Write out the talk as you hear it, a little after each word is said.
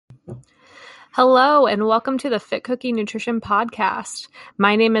Hello, and welcome to the Fit Cookie Nutrition Podcast.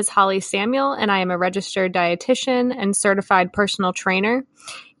 My name is Holly Samuel, and I am a registered dietitian and certified personal trainer.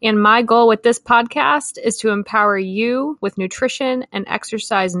 And my goal with this podcast is to empower you with nutrition and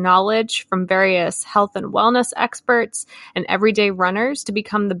exercise knowledge from various health and wellness experts and everyday runners to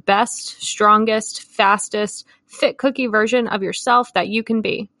become the best, strongest, fastest, fit cookie version of yourself that you can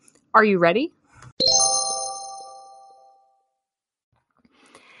be. Are you ready?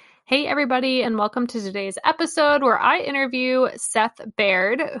 Hey, everybody, and welcome to today's episode where I interview Seth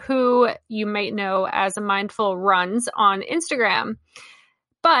Baird, who you might know as Mindful Runs on Instagram.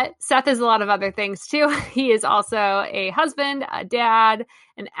 But Seth is a lot of other things too. He is also a husband, a dad,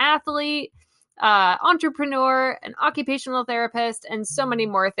 an athlete, entrepreneur, an occupational therapist, and so many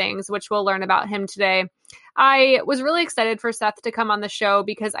more things, which we'll learn about him today. I was really excited for Seth to come on the show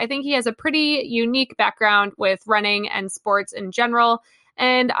because I think he has a pretty unique background with running and sports in general.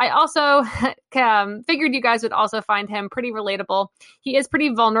 And I also figured you guys would also find him pretty relatable. He is pretty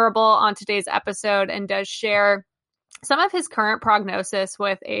vulnerable on today's episode and does share some of his current prognosis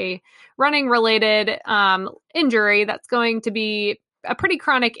with a running-related injury that's going to be a pretty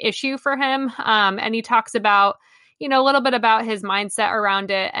chronic issue for him. And he talks about, a little bit about his mindset around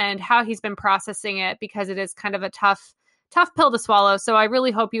it and how he's been processing it because it is kind of a tough pill to swallow. So I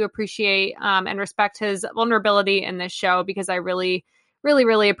really hope you appreciate and respect his vulnerability in this show because I really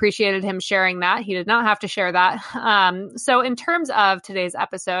appreciated him sharing that. He did not have to share that. So in terms of today's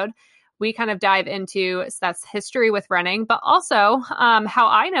episode, we kind of dive into Seth's history with running, but also how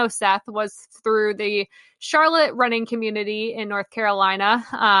I know Seth was through the Charlotte running community in North Carolina.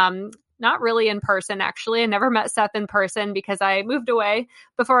 Not really in person, actually. I never met Seth in person because I moved away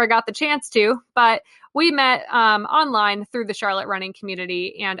before I got the chance to, but we met online through the Charlotte running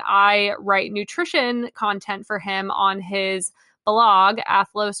community, and I write nutrition content for him on his blog,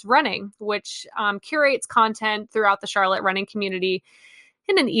 Athlos Running, which curates content throughout the Charlotte running community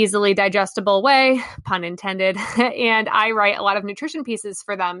in an easily digestible way, pun intended. And I write a lot of nutrition pieces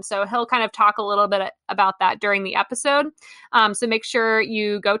for them. So he'll kind of talk a little bit about that during the episode. So make sure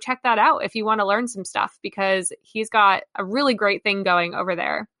you go check that out if you want to learn some stuff because he's got a really great thing going over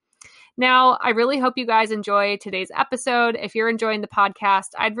there. Now, I really hope you guys enjoy today's episode. If you're enjoying the podcast,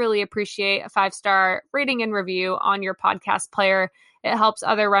 I'd really appreciate a 5-star rating and review on your podcast player. It helps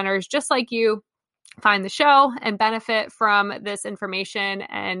other runners just like you find the show and benefit from this information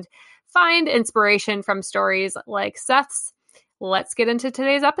and find inspiration from stories like Seth's. Let's get into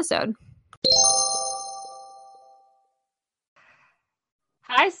today's episode.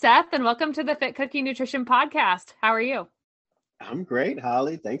 Hi, Seth, and welcome to the Fit Cookie Nutrition Podcast. How are you? I'm great,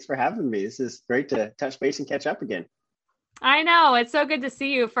 Holly. Thanks for having me. This is great to touch base and catch up again. I know. It's so good to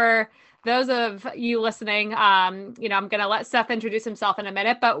see you. For those of you listening, I'm going to let Seth introduce himself in a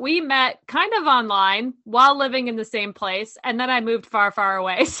minute, but we met kind of online while living in the same place. And then I moved far, far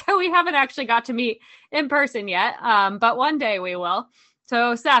away. So we haven't actually got to meet in person yet, but one day we will.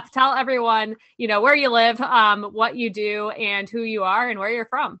 So Seth, tell everyone, where you live, what you do, and who you are and where you're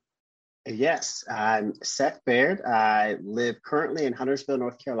from. Yes, I'm Seth Baird. I live currently in Huntersville,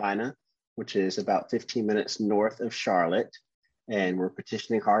 North Carolina, which is about 15 minutes north of Charlotte. And we're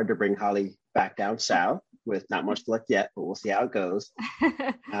petitioning hard to bring Holly back down south with not much luck yet, but we'll see how it goes.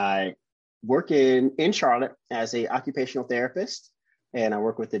 I work in Charlotte as an occupational therapist, and I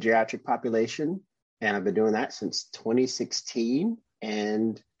work with the geriatric population. And I've been doing that since 2016.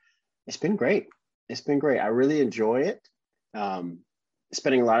 And it's been great. I really enjoy it.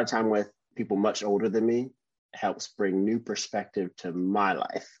 Spending a lot of time with people much older than me helps bring new perspective to my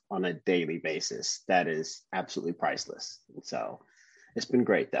life on a daily basis. That is absolutely priceless. So it's been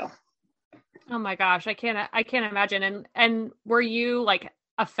great though. Oh my gosh, I can't imagine. And were you like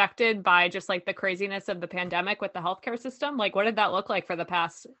affected by just like the craziness of the pandemic with the healthcare system? Like what did that look like for the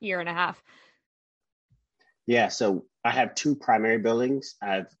past year and a half? Yeah, so I have 2 primary buildings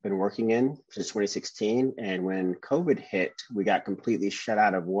I've been working in since 2016. And when COVID hit, we got completely shut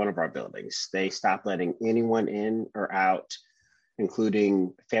out of one of our buildings. They stopped letting anyone in or out,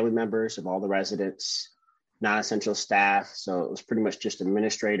 including family members of all the residents, non-essential staff. So it was pretty much just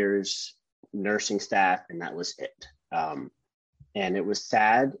administrators, nursing staff, and that was it. And it was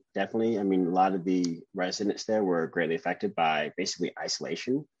sad, definitely. I mean, a lot of the residents there were greatly affected by basically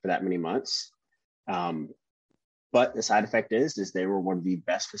isolation for that many months. But the side effect is they were one of the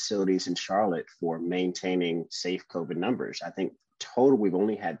best facilities in Charlotte for maintaining safe COVID numbers. I think total, we've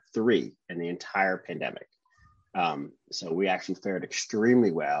only had 3 in the entire pandemic. So we actually fared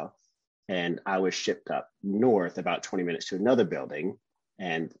extremely well. And I was shipped up north about 20 minutes to another building.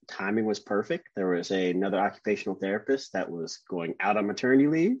 and timing was perfect. There was another occupational therapist that was going out on maternity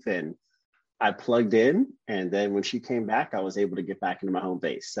leave, and I plugged in. And then when she came back, I was able to get back into my home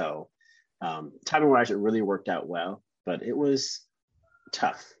base. So timing wise, it really worked out well, but it was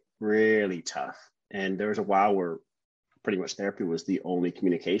tough, really tough. And there was a while where pretty much therapy was the only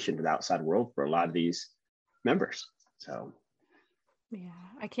communication to the outside world for a lot of these members. So yeah,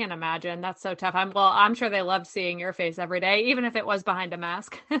 I can't imagine. That's so tough. I'm sure they loved seeing your face every day, even if it was behind a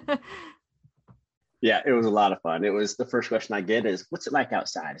mask. yeah, it was a lot of fun. It was the first question I get is, what's it like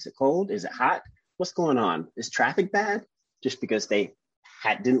outside? Is it cold? Is it hot? What's going on? Is traffic bad? Just because they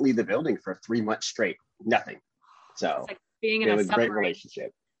didn't leave the building for 3 months straight, nothing. So it's like being in it a was a great submarine.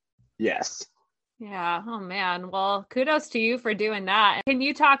 relationship. Yes. Yeah. Oh man. Well, kudos to you for doing that. Can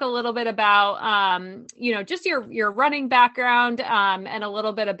you talk a little bit about, just your running background, and a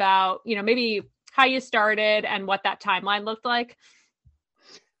little bit about, maybe how you started and what that timeline looked like?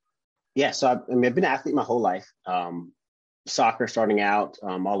 Yeah. So I've been an athlete my whole life. Soccer starting out,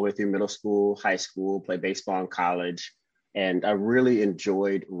 all the way through middle school, high school, played baseball in college. And I really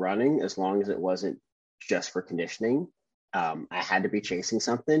enjoyed running as long as it wasn't just for conditioning. I had to be chasing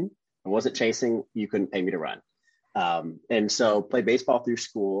something. I wasn't chasing, you couldn't pay me to run. And so played baseball through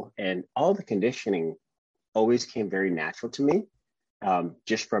school, and all the conditioning always came very natural to me.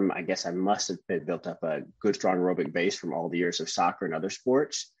 Just from, I guess I must have been built up a good, strong aerobic base from all the years of soccer and other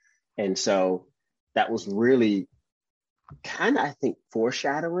sports. And so that was really kind of, I think,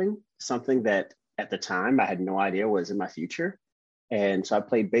 foreshadowing something that at the time I had no idea was in my future. And so I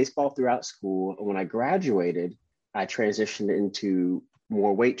played baseball throughout school. And when I graduated, I transitioned into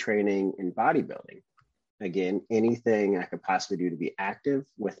more weight training and bodybuilding. Again, anything I could possibly do to be active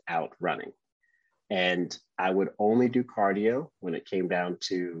without running. And I would only do cardio when it came down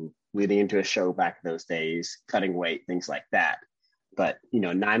to leading into a show back in those days, cutting weight, things like that. But,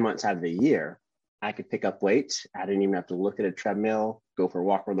 9 months out of the year, I could pick up weights. I didn't even have to look at a treadmill, go for a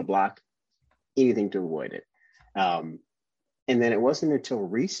walk around the block, anything to avoid it. And then it wasn't until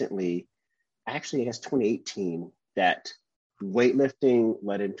recently, actually, I guess 2018, that weightlifting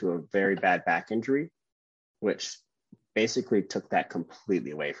led into a very bad back injury, which basically took that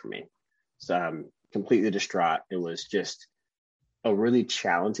completely away from me. So I'm completely distraught. It was just a really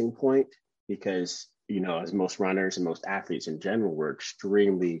challenging point because, as most runners and most athletes in general, we're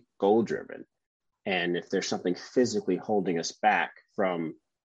extremely goal driven. And if there's something physically holding us back from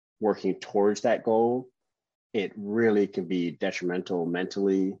working towards that goal, it really can be detrimental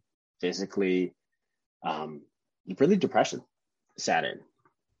mentally, physically. Really, depression sat in.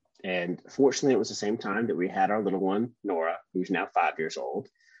 And fortunately, it was the same time that we had our little one, Nora, who's now 5 years old.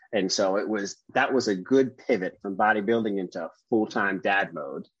 And so that was a good pivot from bodybuilding into full-time dad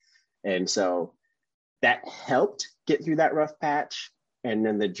mode. And so that helped get through that rough patch. And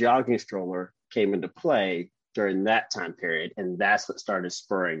then the jogging stroller came into play during that time period. And that's what started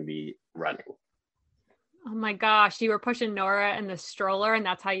spurring the running. Oh my gosh, you were pushing Nora in the stroller and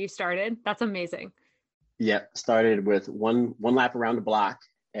that's how you started? That's amazing. Yep. Started with one lap around the block.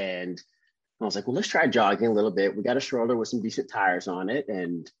 And I was like, well, let's try jogging a little bit. We got a stroller with some decent tires on it.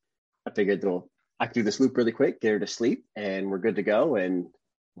 And I figured, I could do this loop really quick, get her to sleep, and we're good to go. And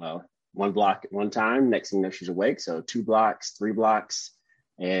well, one block at one time, next thing you know, she's awake. So 2 blocks, 3 blocks,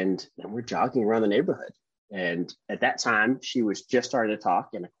 and then we're jogging around the neighborhood. And at that time, she was just starting to talk.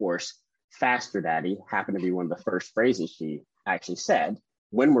 And of course, faster daddy happened to be one of the first phrases she actually said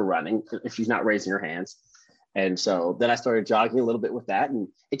when we're running, if she's not raising her hands. And so then I started jogging a little bit with that, and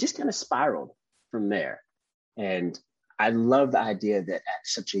it just kind of spiraled from there. And I love the idea that at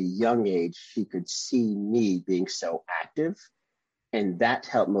such a young age, she could see me being so active, and that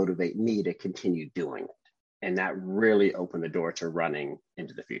helped motivate me to continue doing it. And that really opened the door to running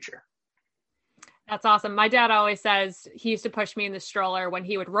into the future. That's awesome. My dad always says he used to push me in the stroller when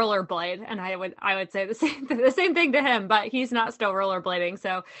he would rollerblade, and I would say the same thing to him, but he's not still rollerblading.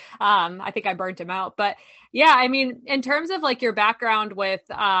 So I think I burnt him out. But yeah, I mean, in terms of like your background with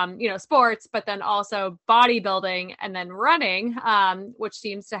sports, but then also bodybuilding and then running, which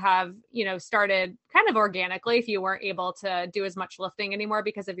seems to have, started kind of organically if you weren't able to do as much lifting anymore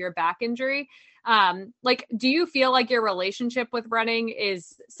because of your back injury. Do you feel like your relationship with running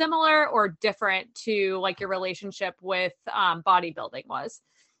is similar or different to like your relationship with bodybuilding was?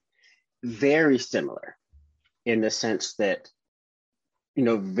 Very similar in the sense that,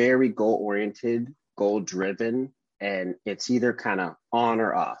 very goal-oriented, goal-driven, and it's either kind of on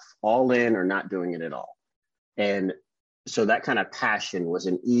or off, all in or not doing it at all. And so that kind of passion was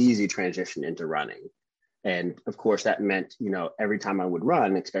an easy transition into running. And of course, that meant, every time I would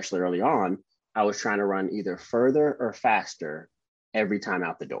run, especially early on, I was trying to run either further or faster every time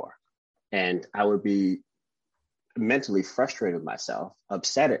out the door. And I would be mentally frustrated with myself,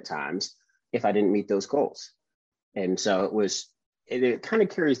 upset at times if I didn't meet those goals. And so it kind of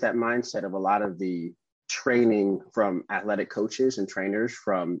carries that mindset of a lot of the training from athletic coaches and trainers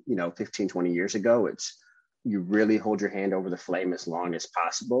from, 15, 20 years ago. It's you really hold your hand over the flame as long as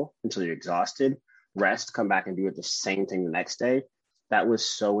possible until you're exhausted, rest, come back and do it the same thing the next day. That was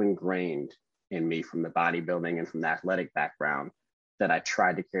so ingrained in me from the bodybuilding and from the athletic background that I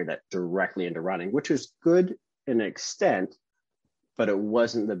tried to carry that directly into running, which was good in an extent, but it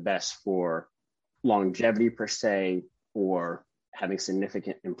wasn't the best for longevity per se or having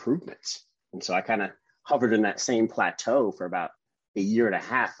significant improvements. And so I kind of hovered in that same plateau for about a year and a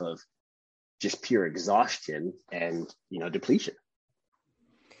half of just pure exhaustion and, depletion.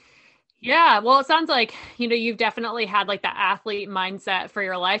 Yeah, well, it sounds like, you've definitely had like the athlete mindset for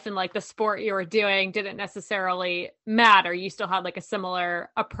your life, and like the sport you were doing didn't necessarily matter. You still had like a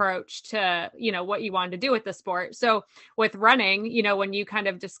similar approach to, what you wanted to do with the sport. So with running, when you kind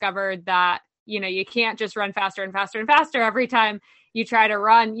of discovered that, you can't just run faster and faster and faster every time you try to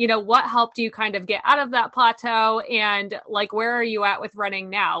run, what helped you kind of get out of that plateau, and like, where are you at with running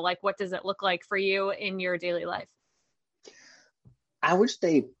now? Like, what does it look like for you in your daily life? I would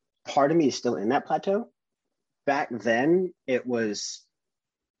say part of me is still in that plateau. Back then, it was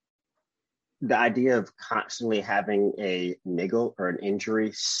the idea of constantly having a niggle or an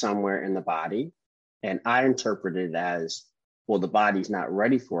injury somewhere in the body. And I interpreted it as, well, the body's not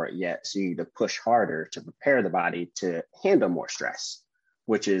ready for it yet. So you need to push harder to prepare the body to handle more stress,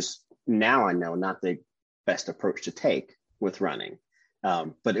 which is now I know not the best approach to take with running.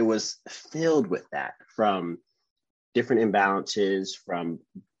 But it was filled with that from different imbalances, from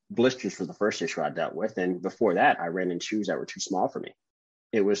blisters for the first issue I dealt with. And before that, I ran in shoes that were too small for me.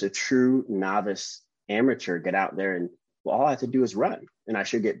 It was a true novice amateur get out there and, well, all I have to do is run and I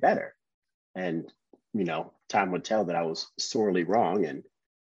should get better. And, time would tell that I was sorely wrong. And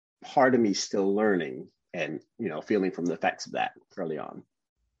part of me still learning and, feeling from the effects of that early on.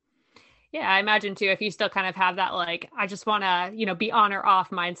 Yeah, I imagine too, if you still kind of have that, like, I just want to, be on or off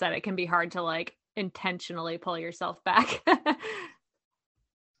mindset, it can be hard to like intentionally pull yourself back.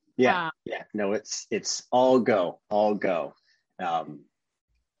 Yeah. No, it's all go.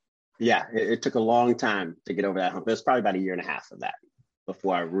 It took a long time to get over that hump. It was probably about a year and a half of that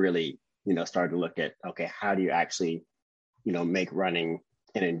before I really, started to look at, okay, how do you actually, make running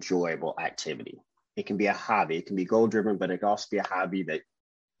an enjoyable activity? It can be a hobby. It can be goal driven, but it can also be a hobby that,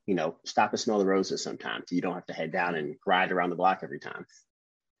 stop and smell the roses sometimes. You don't have to head down and ride around the block every time.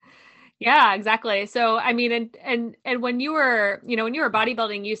 Yeah, exactly. So, I mean, and when you were, when you were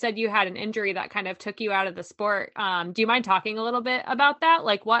bodybuilding, you said you had an injury that kind of took you out of the sport. Do you mind talking a little bit about that?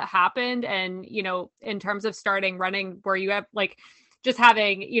 Like what happened? And, in terms of starting running, were you like just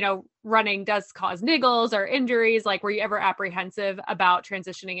having, running does cause niggles or injuries? Like, were you ever apprehensive about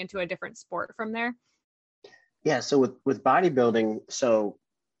transitioning into a different sport from there? Yeah. So with bodybuilding, so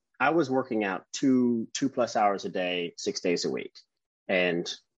I was working out two plus hours a day, 6 days a week. And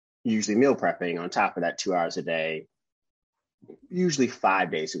usually meal prepping on top of that 2 hours a day, usually 5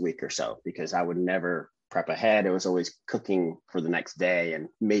 days a week or so, because I would never prep ahead. It was always cooking for the next day and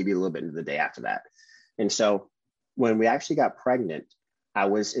maybe a little bit into the day after that. And so when we actually got pregnant, I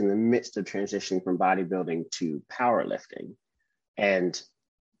was in the midst of transitioning from bodybuilding to powerlifting. And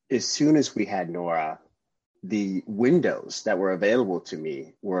as soon as we had Nora, the windows that were available to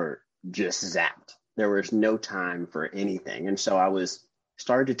me were just zapped. There was no time for anything. And so I was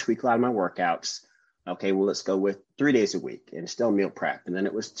started to tweak a lot of my workouts. Okay, well, let's go with 3 days a week and still meal prep. And then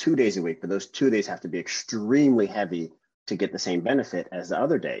it was 2 days a week, but those 2 days have to be extremely heavy to get the same benefit as the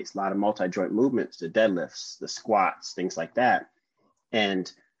other days. A lot of multi-joint movements, the deadlifts, the squats, things like that.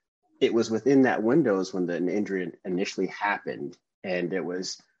 And it was within that windows when the injury initially happened. And it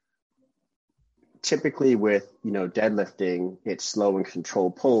was typically with, deadlifting, it's slow and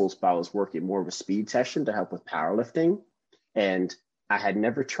controlled pulls, but I was working more of a speed session to help with powerlifting. And I had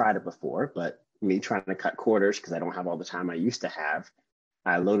never tried it before, but me trying to cut quarters because I don't have all the time I used to have,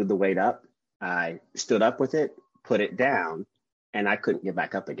 I loaded the weight up, I stood up with it, put it down, and I couldn't get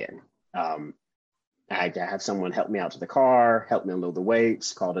back up again. I had to have someone help me out to the car, help me unload the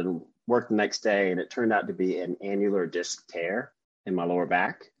weights, called it work the next day, and it turned out to be an annular disc tear in my lower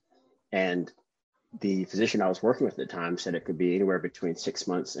back. And the physician I was working with at the time said it could be anywhere between 6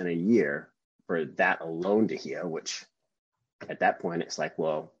 months and a year for that alone to heal, which at that point, it's like,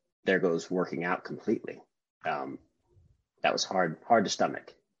 well, there goes working out completely. That was hard to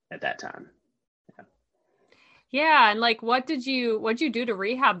stomach at that time. Yeah, and like what'd you do to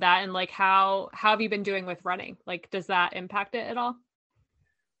rehab that, and like how have you been doing with running? Like does that impact it at all?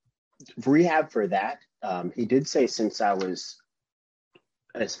 Rehab for that, he did say since I was,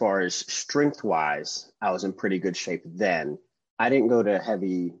 as far as strength wise, I was in pretty good shape then. I didn't go to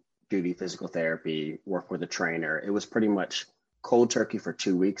heavy duty physical therapy, work with a trainer. It was pretty much cold turkey for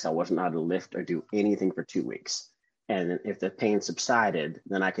 2 weeks. I wasn't allowed to lift or do anything for 2 weeks. And if the pain subsided,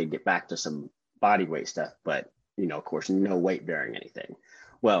 then I could get back to some body weight stuff, but of course, no weight bearing anything.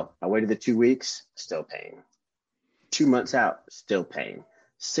 Well, I waited the 2 weeks, still pain. 2 months out, still pain.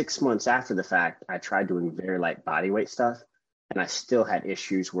 6 months after the fact, I tried doing very light body weight stuff, and I still had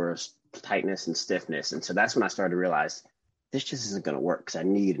issues where tightness and stiffness. And so that's when I started to realize this just isn't going to work because I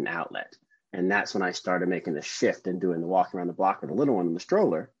need an outlet. And that's when I started making the shift and doing the walking around the block with the little one in the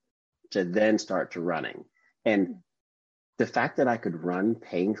stroller to then start to running. And the fact that I could run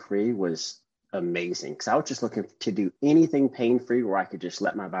pain free was amazing because I was just looking to do anything pain free where I could just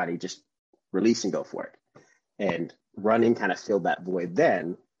let my body just release and go for it. And running kind of filled that void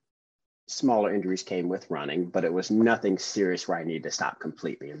then. Smaller injuries came with running, but it was nothing serious where I needed to stop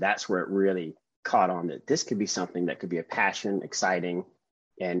completely. And that's where it really caught on that this could be something that could be a passion, exciting,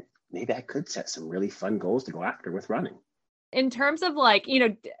 and maybe I could set some really fun goals to go after with running. In terms of like,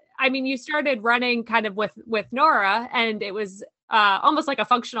 I mean, you started running kind of with Nora, and it was almost like a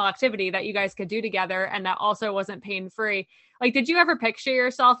functional activity that you guys could do together, and that also wasn't pain free. Like, did you ever picture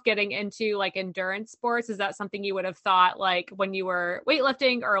yourself getting into like endurance sports? Is that something you would have thought like when you were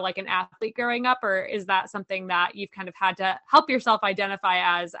weightlifting or like an athlete growing up, or is that something that you've kind of had to help yourself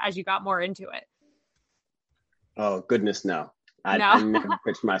identify as you got more into it? Oh, goodness, no. I never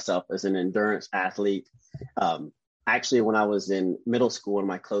pictured myself as an endurance athlete. Actually, when I was in middle school, one of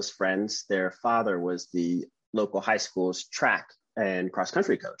my close friends, their father was the local high school's track and cross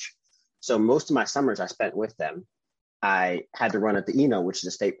country coach. So most of my summers I spent with them. I had to run at the Eno, which is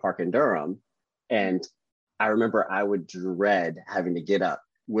a state park in Durham. And I remember I would dread having to get up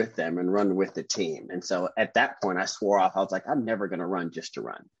with them and run with the team. And so at that point, I swore off. I was like, I'm never going to run just to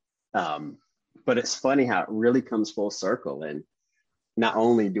run. But it's funny how it really comes full circle. And not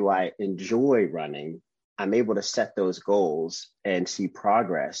only do I enjoy running, I'm able to set those goals and see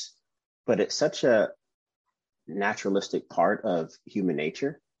progress, but it's such a naturalistic part of human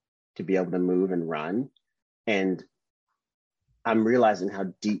nature to be able to move and run. And I'm realizing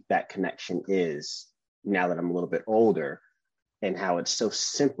how deep that connection is now that I'm a little bit older, and how it's so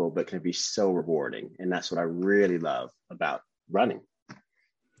simple, but can be so rewarding. And that's what I really love about running.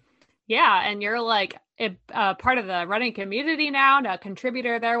 Yeah. And you're like part of the running community now, and a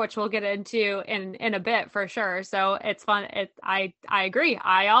contributor there, which we'll get into in a bit for sure. So it's fun. I agree.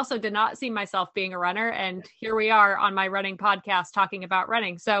 I also did not see myself being a runner, and here we are on my running podcast talking about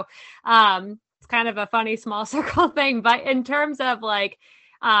running. So it's kind of a funny small circle thing. But in terms of like,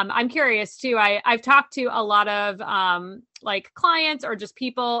 I'm curious too. I've talked to a lot of like clients or just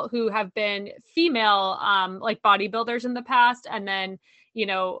people who have been female like bodybuilders in the past, and then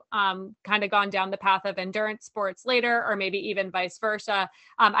kind of gone down the path of endurance sports later, or maybe even vice versa.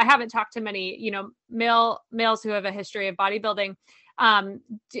 I haven't talked to many, males who have a history of bodybuilding.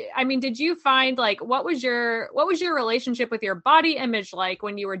 Did you find like, what was your relationship with your body image like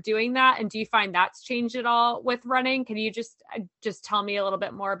when you were doing that? And do you find that's changed at all with running? Can you just tell me a little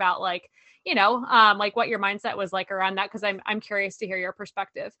bit more about like, like what your mindset was like around that? Cause I'm curious to hear your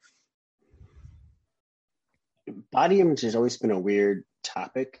perspective. Body image has always been a weird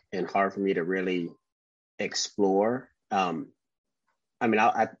topic and hard for me to really explore. I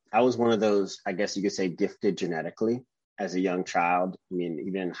was one of those, I guess you could say, gifted genetically as a young child. I mean,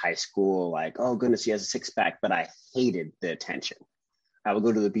 even in high school, like, oh goodness, he has a six pack, but I hated the attention. I would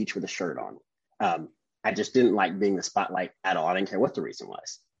go to the beach with a shirt on. I just didn't like being the spotlight at all. I didn't care what the reason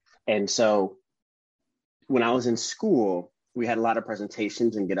was. And so when I was in school, we had a lot of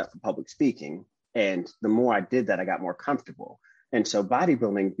presentations and get up for public speaking. And the more I did that, I got more comfortable. And so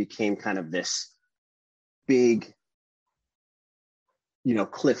bodybuilding became kind of this big,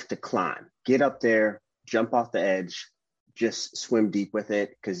 cliff to climb. Get up there, jump off the edge, just swim deep with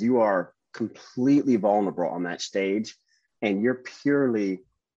it, because you are completely vulnerable on that stage. And you're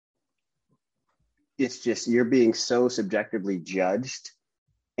being so subjectively judged,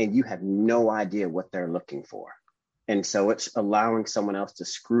 and you have no idea what they're looking for. And so it's allowing someone else to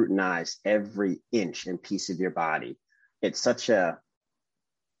scrutinize every inch and piece of your body. It's such a,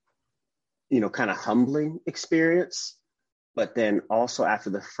 kind of humbling experience. But then also after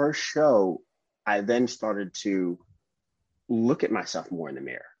the first show, I then started to look at myself more in the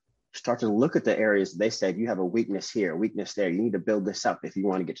mirror, start to look at the areas they said, you have a weakness here, weakness there. You need to build this up if you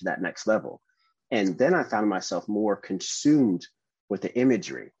want to get to that next level. And then I found myself more consumed with the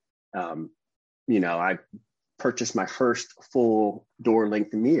imagery. I purchased my first full door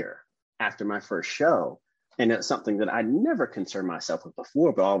length mirror after my first show. And it's something that I never concerned myself with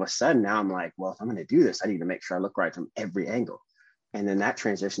before. But all of a sudden now I'm like, well, if I'm going to do this, I need to make sure I look right from every angle. And then that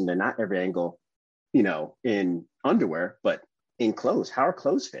transition to not every angle, in underwear, but in clothes. How are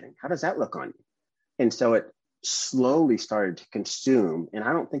clothes fitting? How does that look on you? And so it slowly started to consume. And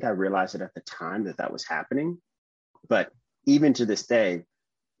I don't think I realized it at the time that was happening. But even to this day,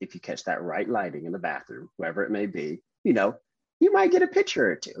 if you catch that right lighting in the bathroom, whoever it may be, you might get a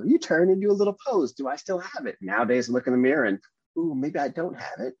picture or two. You turn and do a little pose. Do I still have it? Nowadays, I look in the mirror and, ooh, maybe I don't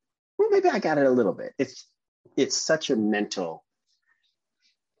have it. Well, maybe I got it a little bit. It's such a mental,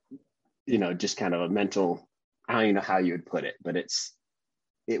 just kind of a mental, I don't even know how you would put it, but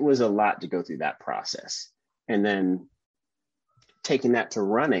it was a lot to go through that process. And then taking that to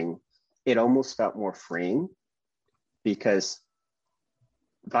running, it almost felt more freeing because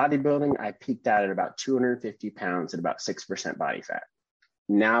bodybuilding, I peaked out at about 250 pounds at about 6% body fat.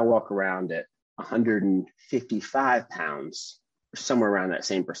 Now I walk around at 155 pounds, somewhere around that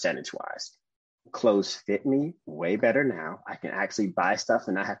same percentage wise. Clothes fit me way better now. I can actually buy stuff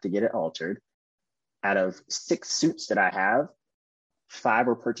and not have to get it altered. Out of 6 suits that I have, 5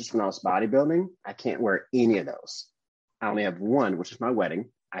 were purchased when I was bodybuilding. I can't wear any of those. I only have 1, which is my wedding.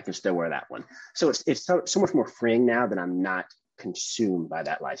 I can still wear that one. So it's so much more freeing now that I'm not consumed by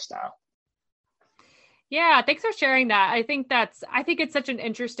that lifestyle. Yeah, thanks for sharing that. I think it's such an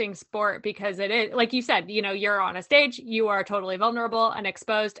interesting sport because it is, like you said, you're on a stage, you are totally vulnerable and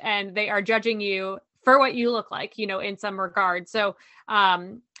exposed, and they are judging you for what you look like, in some regard. So,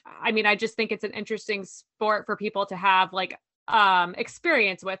 I just think it's an interesting sport for people to have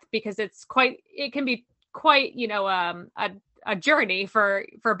experience with, because it can be quite, a journey for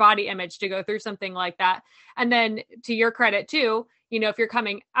body image to go through something like that. And then to your credit too, if you're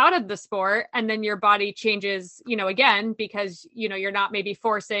coming out of the sport and then your body changes, again, because, you're not maybe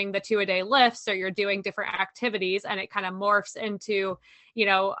forcing the 2-a-day lifts, or you're doing different activities, and it kind of morphs into,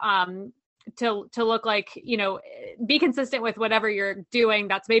 to look like, be consistent with whatever you're doing.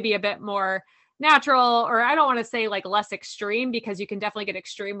 That's maybe a bit more natural, or I don't want to say less extreme, because you can definitely get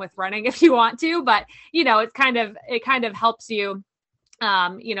extreme with running if you want to, but it kind of helps you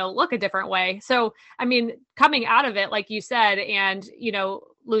look a different way. So coming out of it, like you said, and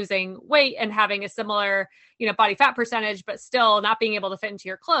losing weight and having a similar body fat percentage, but still not being able to fit into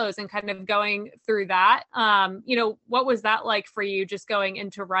your clothes, and kind of going through that, what was that like for you, just going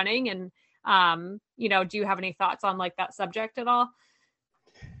into running? And do you have any thoughts on that subject at all?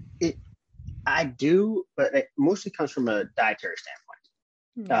 I do, but it mostly comes from a dietary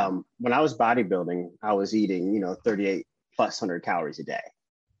standpoint. Yeah. When I was bodybuilding, I was eating, 38 plus 100 calories a day,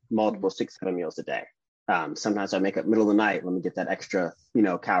 multiple 6-7 meals a day. Sometimes I make up middle of the night, let me get that extra,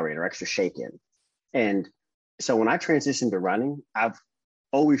 calorie or extra shake in. And so when I transitioned to running, I've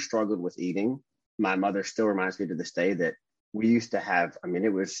always struggled with eating. My mother still reminds me to this day that we used to have,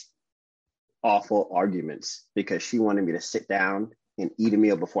 it was awful arguments because she wanted me to sit down and eat a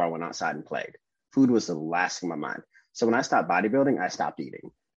meal before I went outside and played. Food was the last thing on my mind. So when I stopped bodybuilding, I stopped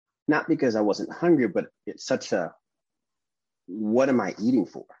eating. Not because I wasn't hungry, but it's such a, what am I eating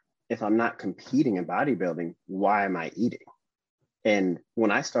for? If I'm not competing in bodybuilding, why am I eating? And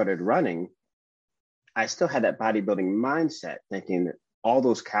when I started running, I still had that bodybuilding mindset, thinking that all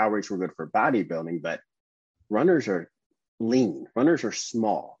those calories were good for bodybuilding, but runners are lean, runners are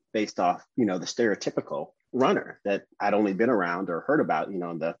small, based off, the stereotypical runner that I'd only been around or heard about, in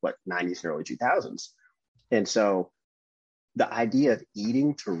the 90s and early 2000s. And so the idea of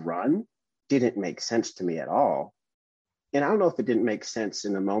eating to run didn't make sense to me at all. And I don't know if it didn't make sense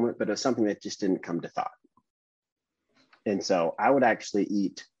in the moment, but it was something that just didn't come to thought. And so I would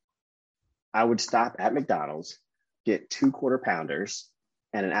stop at McDonald's, get 2 quarter pounders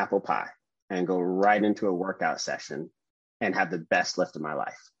and an apple pie, and go right into a workout session and have the best lift of my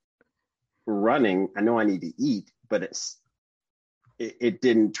life. Running, I know I need to eat, but it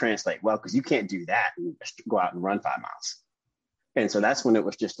didn't translate well, because you can't do that and just go out and run 5 miles. And so that's when it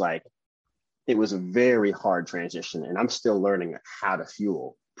was just it was a very hard transition, and I'm still learning how to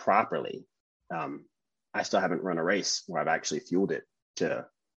fuel properly. I still haven't run a race where I've actually fueled it to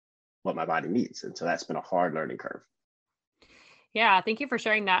what my body needs. And so that's been a hard learning curve. Yeah. Thank you for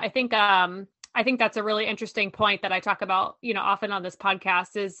sharing that. I think that's a really interesting point that I talk about, often on this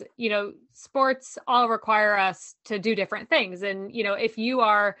podcast is, sports all require us to do different things. And, if you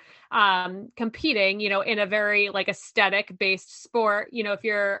are competing, in a very like aesthetic based sport. If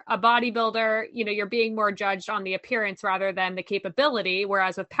you're a bodybuilder, you're being more judged on the appearance rather than the capability.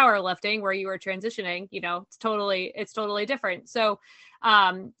 Whereas with powerlifting, where you are transitioning, it's totally different. So,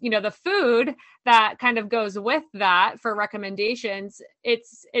 the food that kind of goes with that for recommendations,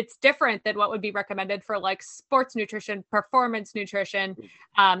 it's different than what would be recommended for like sports nutrition, performance nutrition.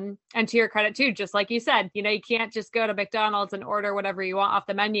 And to your credit too, just like you said, you can't just go to McDonald's and order whatever you want off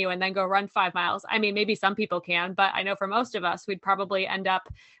the menu and then go run 5 miles. I mean, maybe some people can, but I know for most of us, we'd probably end up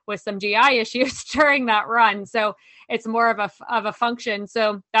with some GI issues during that run. So it's more of a function.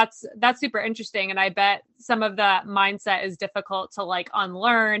 So that's super interesting. And I bet some of the mindset is difficult to like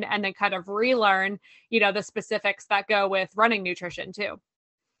unlearn and then kind of relearn, the specifics that go with running nutrition too.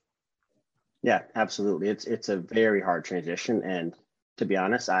 Yeah, absolutely. It's a very hard transition. And to be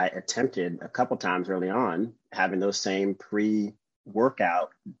honest, I attempted a couple times early on having those same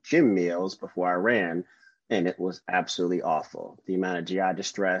pre-workout gym meals before I ran, and it was absolutely awful. The amount of GI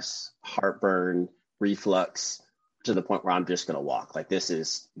distress, heartburn, reflux, to the point where I'm just going to walk. Like, this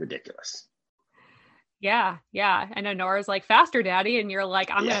is ridiculous. Yeah. I know Nora's like, faster, daddy. And you're like,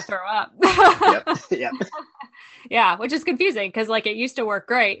 I'm going to throw up. Yep. Yeah, which is confusing because like it used to work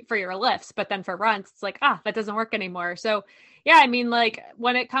great for your lifts, but then for runs, it's like, that doesn't work anymore. So yeah, I mean, like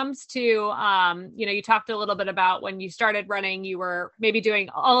when it comes to, you talked a little bit about when you started running, you were maybe doing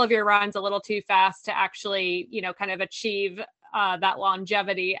all of your runs a little too fast to actually, kind of achieve that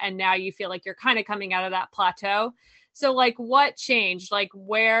longevity. And now you feel like you're kind of coming out of that plateau. So like what changed? Like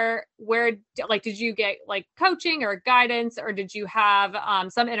where like did you get like coaching or guidance, or did you have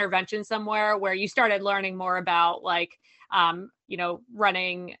some intervention somewhere where you started learning more about like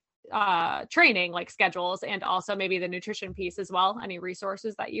running training like schedules and also maybe the nutrition piece as well? Any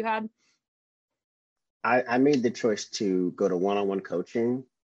resources that you had? I made the choice to go to one-on-one coaching.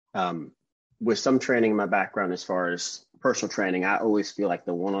 With some training in my background as far as personal training, I always feel like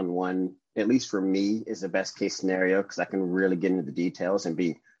the one-on-one, at least for me, is the best case scenario because I can really get into the details and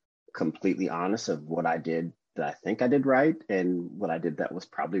be completely honest of what I did that I think I did right and what I did that was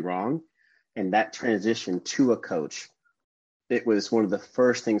probably wrong. And that transition to a coach, it was one of the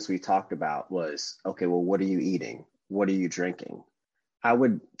first things we talked about was, okay, well, what are you eating? What are you drinking? I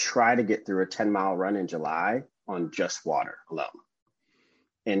would try to get through a 10-mile run in July on just water alone.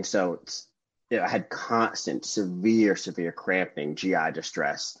 And so I had constant, severe cramping, GI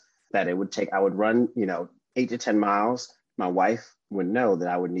distress that it would take. I would run, 8 to 10 miles. My wife would know that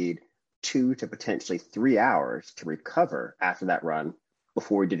I would need 2 to potentially 3 hours to recover after that run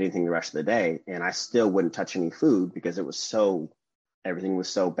before we did anything the rest of the day. And I still wouldn't touch any food because everything was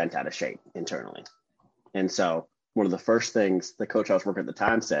so bent out of shape internally. And so one of the first things the coach I was working at the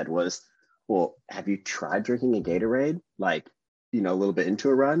time said was, well, have you tried drinking a Gatorade? Like, a little bit into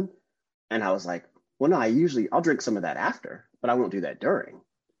a run? And I was like, well, no, I'll drink some of that after, but I won't do that during.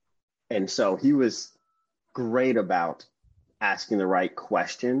 And so he was great about asking the right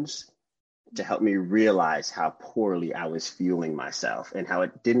questions to help me realize how poorly I was fueling myself and how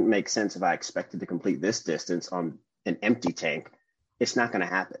it didn't make sense if I expected to complete this distance on an empty tank. It's not going to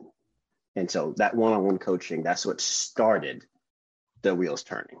happen. And so that one-on-one coaching, that's what started the wheels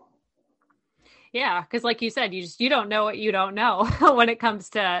turning. Yeah, because like you said, you don't know what you don't know when it comes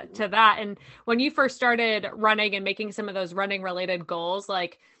to that. And when you first started running and making some of those running related goals,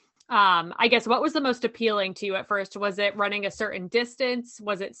 like I guess what was the most appealing to you at first? Was it running a certain distance?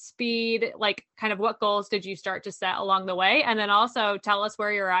 Was it speed? Like kind of what goals did you start to set along the way? And then also tell us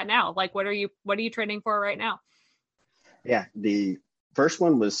where you're at now. Like what are you training for right now? Yeah, the first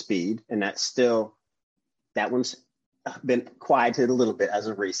one was speed, and that one's been quieted a little bit as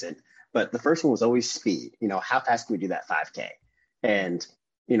of recent. But the first one was always speed. How fast can we do that 5K? And,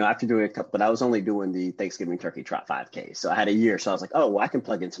 after doing a couple, but I was only doing the Thanksgiving Turkey Trot 5K. So I had a year. So I was like, oh, well, I can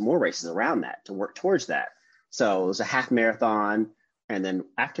plug in some more races around that to work towards that. So it was a half marathon. And then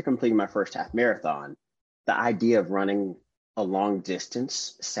after completing my first half marathon, the idea of running a long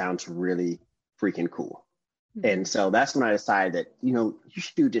distance sounds really freaking cool. Mm-hmm. And so that's when I decided that, you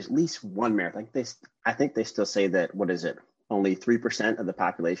should do just at least one marathon. I think they still say that, what is it? Only 3% of the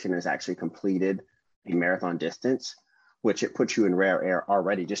population has actually completed a marathon distance, which it puts you in rare air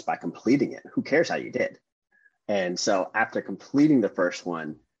already just by completing it. Who cares how you did? And so after completing the first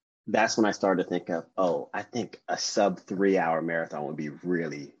one, that's when I started to think of, I think a sub 3-hour marathon would be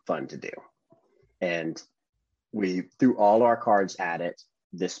really fun to do. And we threw all our cards at it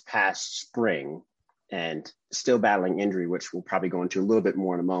this past spring and still battling injury, which we'll probably go into a little bit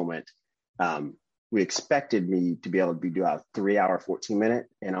more in a moment. We expected me to be able to do a 3-hour, 14-minute,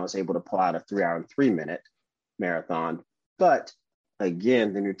 and I was able to pull out a 3-hour and 3-minute marathon. But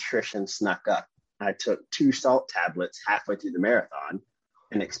again, the nutrition snuck up. I took 2 salt tablets halfway through the marathon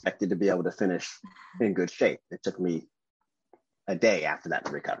and expected to be able to finish in good shape. It took me a day after that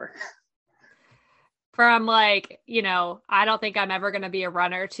to recover. From like, I don't think I'm ever going to be a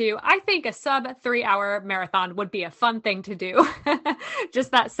runner to, I think a sub 3-hour marathon would be a fun thing to do.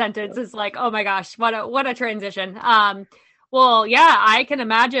 Just that sentence is like, oh my gosh, what a transition. Well, yeah, I can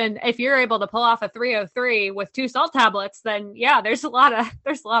imagine if you're able to pull off a 3:03 with 2 salt tablets, then yeah, there's a lot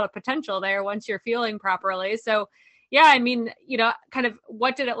of potential there once you're feeling properly. So yeah, I mean, kind of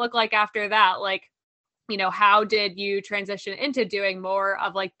what did it look like after that? Like, how did you transition into doing more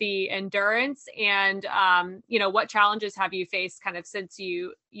of like the endurance, and, what challenges have you faced kind of since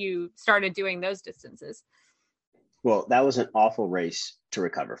you started doing those distances? Well, that was an awful race to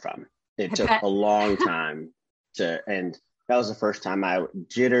recover from. It took a long time and that was the first time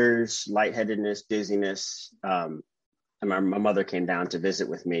jitters, lightheadedness, dizziness. And my mother came down to visit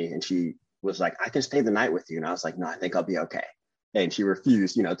with me, and she was like, I can stay the night with you. And I was like, no, I think I'll be okay. And she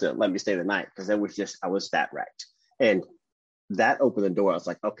refused, to let me stay the night, because I was that wrecked. And that opened the door. I was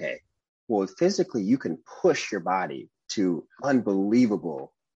like, okay, well, physically you can push your body to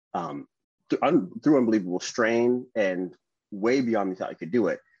unbelievable, through unbelievable strain and way beyond you thought you could do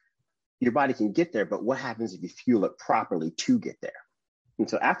it. Your body can get there, but what happens if you fuel it properly to get there? And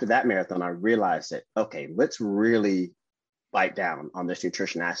so after that marathon, I realized that, okay, let's really bite down on this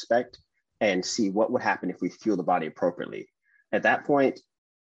nutrition aspect and see what would happen if we fuel the body appropriately. At that point,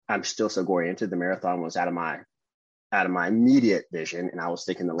 I'm still so oriented. The marathon was out of my immediate vision, and I was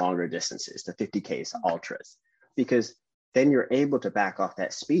thinking the longer distances, the 50Ks, the ultras, because then you're able to back off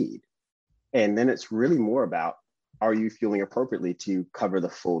that speed. And then it's really more about, are you fueling appropriately to cover the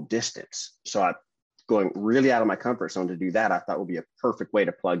full distance? So I'm going really out of my comfort zone to do that. I thought would be a perfect way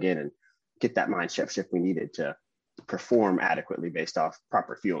to plug in and get that mindset shift we needed to perform adequately based off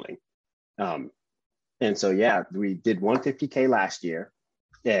proper fueling. And so, yeah, we did 150K last year,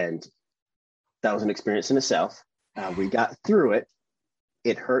 and that was an experience in itself. We got through it.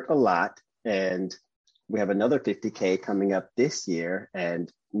 It hurt a lot. And we have another 50K coming up this year.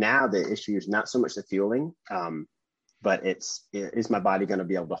 And now the issue is not so much the fueling, but is my body going to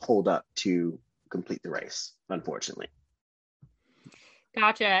be able to hold up to complete the race, unfortunately.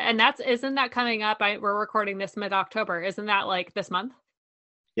 Gotcha. And isn't that coming up? We're recording this mid-October. Isn't that like this month?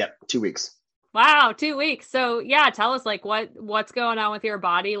 Yep. 2 weeks. Wow. 2 weeks. So yeah, tell us like what's going on with your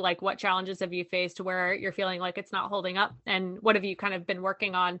body? Like what challenges have you faced where you're feeling like it's not holding up, and what have you kind of been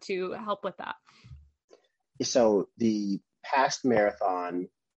working on to help with that? So the past marathon,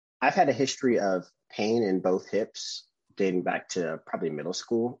 I've had a history of pain in both hips dating back to probably middle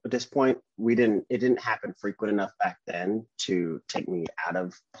school. At this point, it didn't happen frequent enough back then to take me out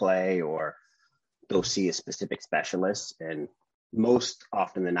of play or go see a specific specialist. And most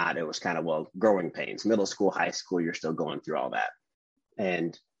often than not, it was kind of, growing pains. Middle school, high school, you're still going through all that.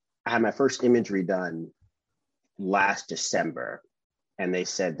 And I had my first imagery done last December, and they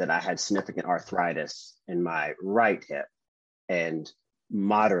said that I had significant arthritis in my right hip and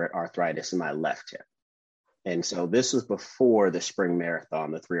moderate arthritis in my left hip. And so this was before the spring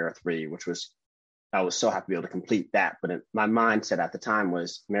marathon, the 303, I was so happy to be able to complete that. But my mindset at the time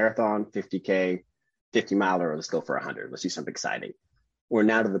was marathon, 50K, 50 miler, or let's go for 100. Let's do something exciting. We're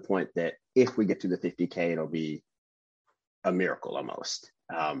now to the point that if we get through the 50K, it'll be a miracle almost.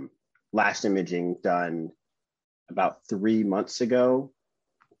 Last imaging done about 3 months ago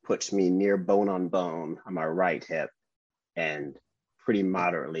puts me near bone on bone on my right hip and pretty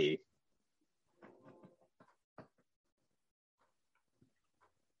moderately.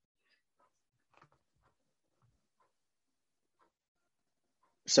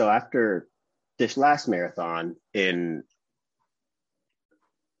 So after this last marathon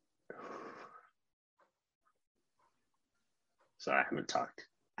sorry, I haven't talked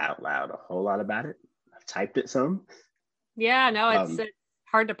out loud a whole lot about it. I've typed it some. Yeah, no, it's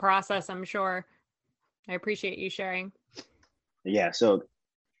hard to process, I'm sure. I appreciate you sharing. Yeah, so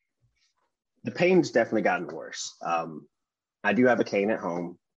the pain's definitely gotten worse. I do have a cane at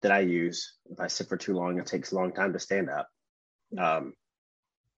home that I use. If I sit for too long, it takes a long time to stand up.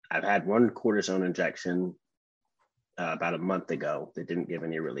 I've had one cortisone injection about a month ago that didn't give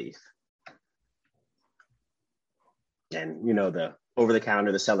any relief. And, the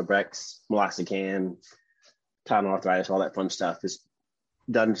over-the-counter, the Celebrex, meloxicam, Tylenol arthritis, all that fun stuff has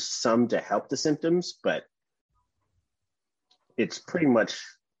done some to help the symptoms, but it's pretty much,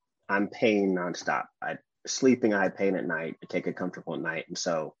 I'm pain nonstop. I had pain at night. I take it comfortable at night. And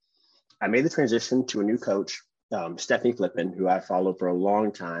so I made the transition to a new coach, Stephanie Flippin, who I followed for a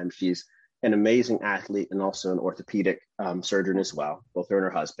long time. She's an amazing athlete and also an orthopedic surgeon as well, both her and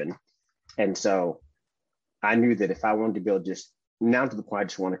her husband. And so I knew that if I wanted to go just now to the point, I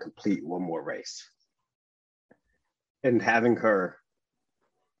just want to complete one more race. And having her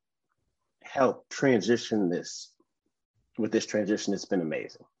help transition this with this transition, it's been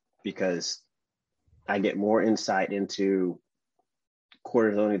amazing because I get more insight into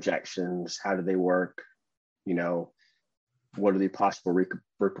cortisone injections. How do they work? You know, what are the possible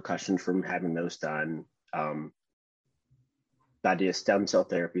repercussions from having those done? The idea of stem cell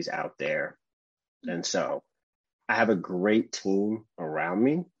therapy is out there. And so I have a great team around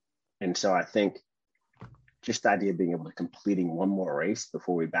me. And so I think just the idea of being able to completing one more race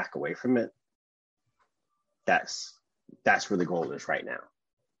before we back away from it, that's where the goal is right now.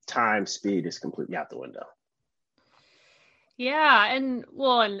 Time, speed is completely out the window. Yeah. And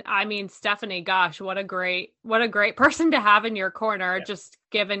I mean, Stephanie, gosh, what a great person to have in your corner, yeah. Just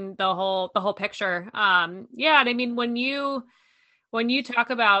given the whole picture. Yeah. And I mean, when you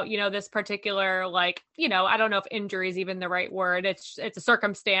talk about, this particular, I don't know if injury is even the right word. It's a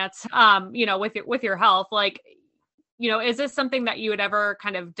circumstance, with your health, is this something that you had ever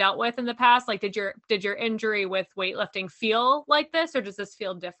kind of dealt with in the past? Like, did your injury with weightlifting feel like this, or does this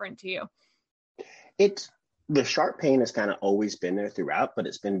feel different to you? The sharp pain has kind of always been there throughout, but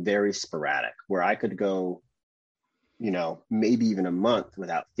it's been very sporadic where I could go, maybe even a month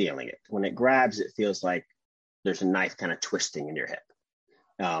without feeling it. When it grabs, it feels like there's a knife kind of twisting in your hip.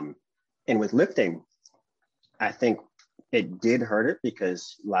 And with lifting, I think it did hurt it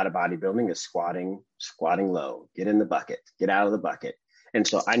because a lot of bodybuilding is squatting low, get in the bucket, get out of the bucket. And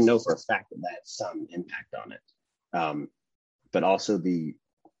so I know for a fact that had some impact on it. But also the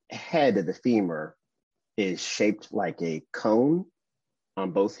head of the femur is shaped like a cone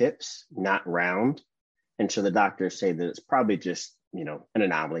on both hips, not round. And so the doctors say that it's probably just, an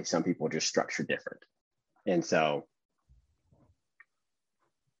anomaly. Some people just structure different. And so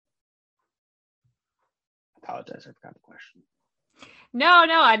I apologize, I forgot the question. No,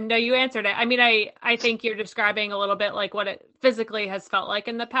 I know you answered it. I mean, I think you're describing a little bit like what it physically has felt like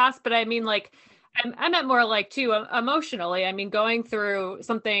in the past, but I mean, I meant more too, emotionally. I mean, going through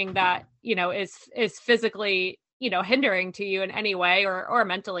something that, is physically, hindering to you in any way or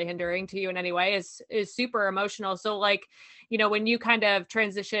mentally hindering to you in any way is super emotional. So when you kind of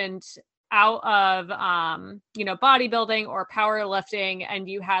transitioned out of, bodybuilding or powerlifting and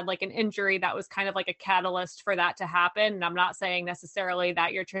you had an injury that was kind of like a catalyst for that to happen. And I'm not saying necessarily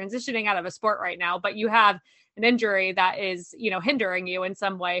that you're transitioning out of a sport right now, but you have an injury that is, hindering you in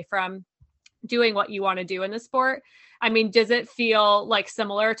some way from doing what you want to do in the sport. I mean, does it feel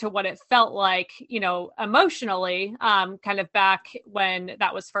similar to what it felt like, emotionally, kind of back when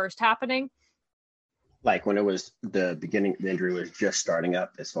that was first happening? Like when it was the beginning, the injury was just starting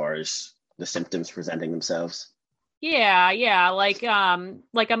up as far as the symptoms presenting themselves? Yeah.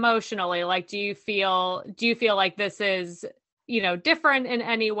 Emotionally, do you feel like this is, different in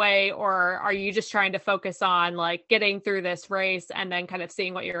any way, or are you just trying to focus on getting through this race and then kind of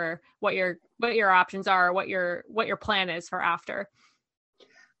seeing what your options are, what your plan is for after?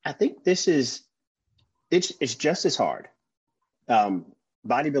 I think it's just as hard.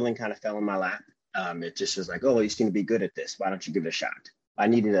 Bodybuilding kind of fell in my lap. It just was like, oh, you seem to be good at this. Why don't you give it a shot? I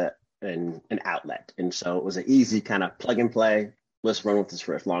needed an outlet. And so it was an easy kind of plug and play. Let's run with this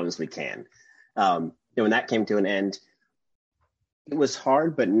for as long as we can. And when that came to an end, it was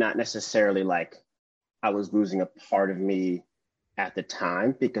hard, but not necessarily like I was losing a part of me at the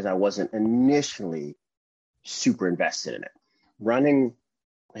time because I wasn't initially super invested in it. Running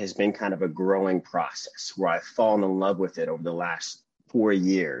has been kind of a growing process where I've fallen in love with it over the last 4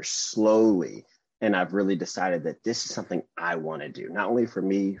 years, slowly. And I've really decided that this is something I want to do, not only for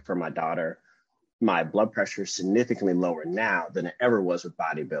me, for my daughter. My blood pressure is significantly lower now than it ever was with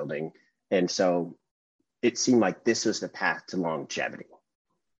bodybuilding. And so it seemed like this was the path to longevity.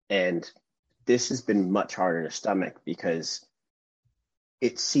 And this has been much harder to stomach because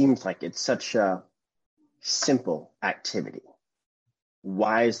it seems like it's such a simple activity.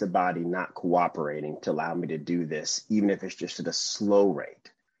 Why is the body not cooperating to allow me to do this, even if it's just at a slow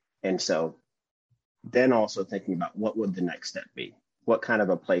rate? And so then also thinking about what would the next step be? What kind of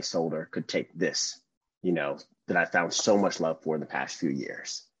a placeholder could take this, that I found so much love for in the past few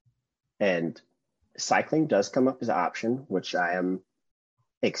years? And cycling does come up as an option, which I am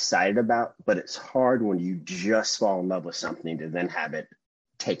excited about, but it's hard when you just fall in love with something to then have it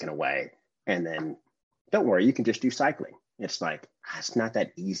taken away. And then don't worry, you can just do cycling. It's it's not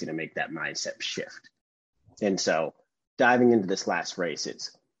that easy to make that mindset shift. And so diving into this last race,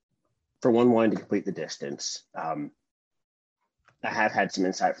 it's for one, wanting to complete the distance. I have had some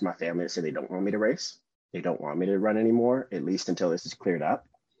insight from my family that say they don't want me to race. They don't want me to run anymore, at least until this is cleared up.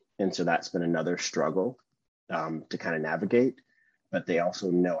 And so that's been another struggle to kind of navigate. But they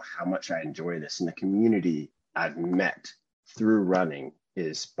also know how much I enjoy this. And the community I've met through running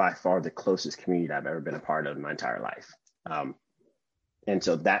is by far the closest community I've ever been a part of in my entire life. And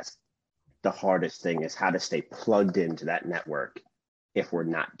so that's the hardest thing, is how to stay plugged into that network if we're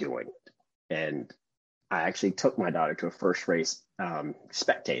not doing it. And I actually took my daughter to a first race,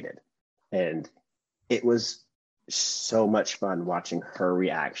 spectated, and it was so much fun watching her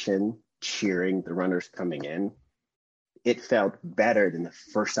reaction, cheering the runners coming in. It felt better than the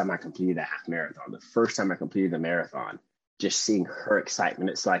first time I completed a half marathon. The first time I completed a marathon, just seeing her excitement,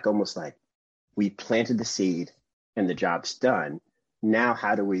 it's like almost like we planted the seed and the job's done. Now,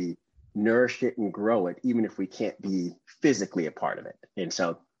 how do we nourish it and grow it, even if we can't be physically a part of it? And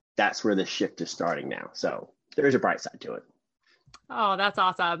so that's where the shift is starting now. So there's a bright side to it. Oh, that's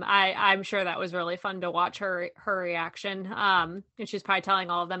awesome. I'm sure that was really fun to watch her reaction. And she's probably telling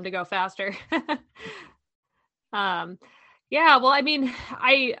all of them to go faster. Yeah, well, I mean,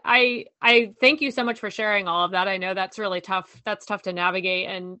 I thank you so much for sharing all of that. I know that's really tough. That's tough to navigate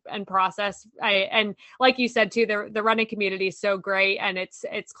and process. And like you said too, the running community is so great, and it's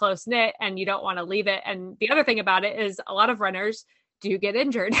close knit, and you don't want to leave it. And the other thing about it is a lot of runners do get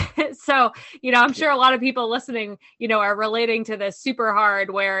injured. So, I'm sure a lot of people listening, are relating to this super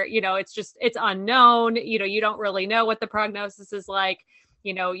hard, where, it's unknown, you don't really know what the prognosis is like.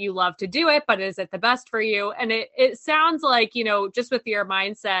 You love to do it, but is it the best for you? And it sounds like, just with your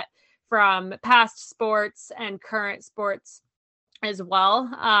mindset from past sports and current sports as well,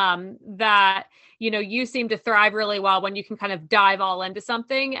 that, you seem to thrive really well when you can kind of dive all into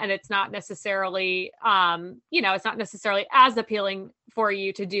something, and it's not necessarily, it's not necessarily as appealing for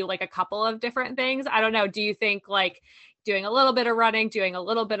you to do like a couple of different things. I don't know. Do you think like doing a little bit of running, doing a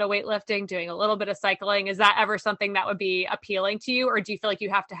little bit of weightlifting, doing a little bit of cycling, is that ever something that would be appealing to you? Or do you feel like you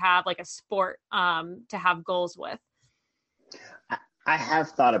have to have like a sport to have goals with? I have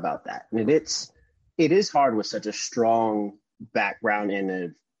thought about that. And it is hard with such a strong background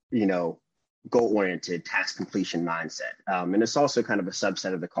in a, goal-oriented task completion mindset. And it's also kind of a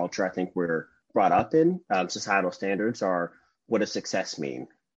subset of the culture I think we're brought up in. Societal standards are, what does success mean?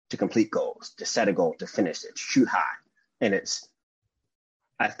 To complete goals, to set a goal, to finish it, shoot high. And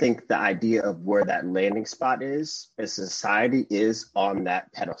I think the idea of where that landing spot is, as society is on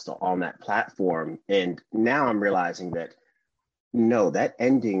that pedestal, on that platform. And now I'm realizing that, no, that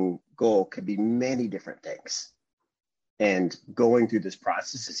ending goal could be many different things. And going through this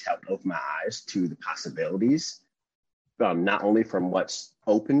process has helped open my eyes to the possibilities, not only from what's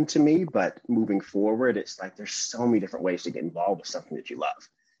open to me, but moving forward, it's like there's so many different ways to get involved with something that you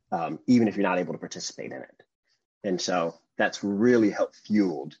love, even if you're not able to participate in it. And so that's really helped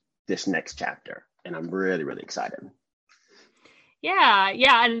fueled this next chapter. And I'm really, really excited. Yeah.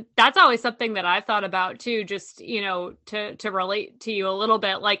 And that's always something that I've thought about too, just, to relate to you a little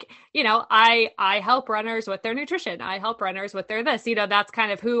bit. Like, I help runners with their nutrition. I help runners with their this, that's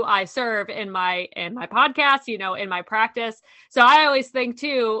kind of who I serve in my podcast, in my practice. So I always think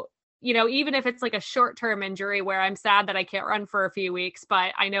too, even if it's like a short-term injury where I'm sad that I can't run for a few weeks,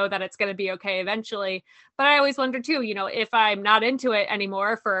 but I know that it's going to be okay eventually. But I always wonder too, if I'm not into it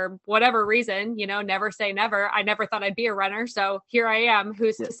anymore for whatever reason, never say never. I never thought I'd be a runner. So here I am.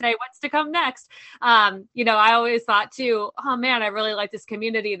 Who's to say what's to come next? I always thought too, oh man, I really like this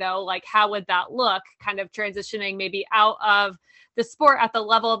community though. Like, how would that look? Kind of transitioning maybe out of the sport at the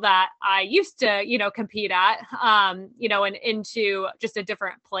level that I used to, compete at, and into just a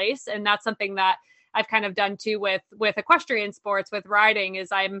different place. And that's something that I've kind of done too with equestrian sports, with riding,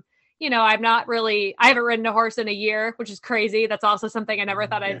 is I haven't ridden a horse in a year, which is crazy. That's also something I never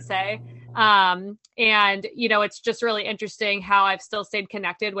thought I'd say. And, it's just really interesting how I've still stayed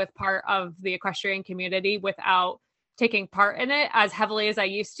connected with part of the equestrian community without taking part in it as heavily as I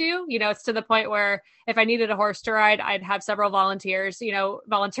used to. It's to the point where if I needed a horse to ride, I'd have several volunteers,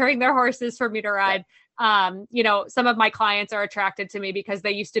 volunteering their horses for me to ride. Some of my clients are attracted to me because they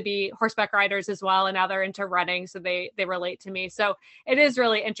used to be horseback riders as well, and now they're into running. So they relate to me. So it is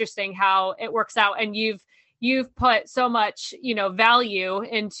really interesting how it works out. And you've put so much, value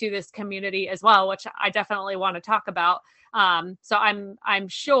into this community as well, which I definitely want to talk about. So I'm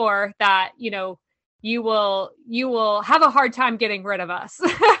sure that, you will have a hard time getting rid of us,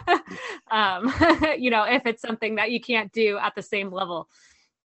 if it's something that you can't do at the same level.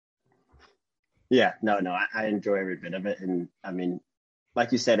 Yeah, no, I enjoy every bit of it. And I mean,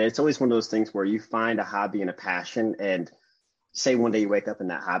 like you said, it's always one of those things where you find a hobby and a passion, and say one day you wake up in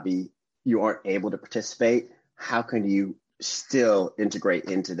that hobby, you aren't able to participate. How can you still integrate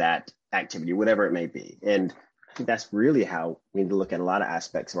into that activity, whatever it may be. And I think that's really how we need to look at a lot of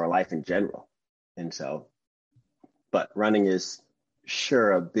aspects of our life in general. And so, but running is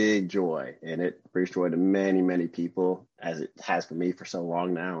sure a big joy, and it brings joy to many, many people, as it has for me for so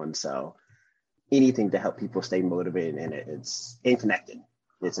long now. And so anything to help people stay motivated in it, it's and connected.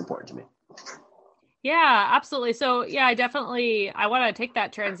 It's important to me. Yeah, absolutely. So yeah, I want to take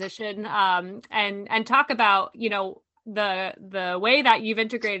that transition and talk about, the way that you've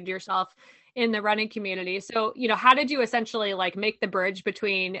integrated yourself in the running community. So, how did you essentially like make the bridge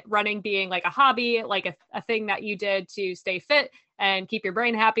between running being like a hobby, like a thing that you did to stay fit and keep your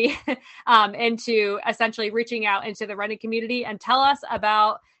brain happy, into essentially reaching out into the running community, and tell us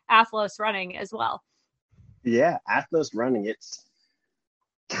about Athlos Running as well. Yeah, Athlos Running, it's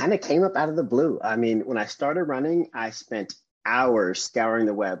kind of came up out of the blue. I mean, when I started running, I spent hours scouring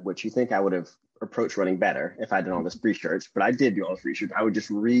the web, which you think I would have approached running better if I did all this research, but I did do all this research. I would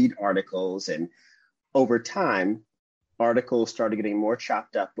just read articles, and over time, articles started getting more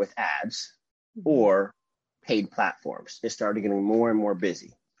chopped up with ads or paid platforms. It started getting more and more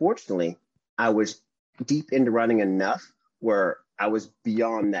busy. Fortunately, I was deep into running enough where I was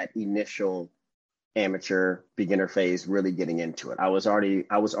beyond that initial amateur beginner phase, really getting into it. I was already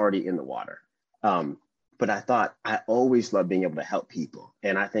in the water. But I thought I always loved being able to help people.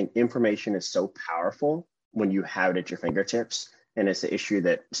 And I think information is so powerful when you have it at your fingertips. And it's an issue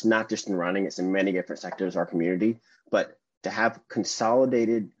that it's not just in running, it's in many different sectors of our community. But to have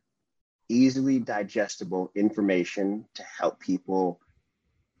consolidated, easily digestible information to help people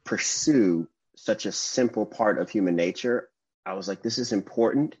pursue such a simple part of human nature, I was like, this is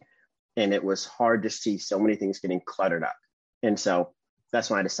important. And it was hard to see so many things getting cluttered up. And so that's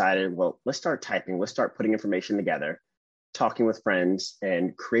when I decided, well, let's start typing, let's start putting information together, talking with friends,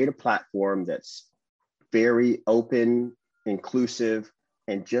 and create a platform that's very open, inclusive,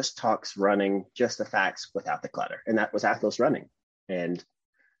 and just talks running, just the facts without the clutter. And that was Athlos Running. And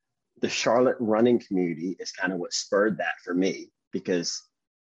the Charlotte running community is kind of what spurred that for me, because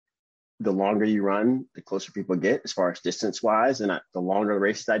the longer you run, the closer people get as far as distance wise. And the longer the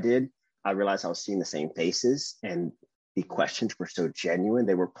races I did, I realized I was seeing the same faces, and the questions were so genuine.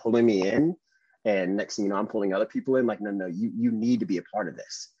 They were pulling me in. And next thing you know, I'm pulling other people in, like, no, you need to be a part of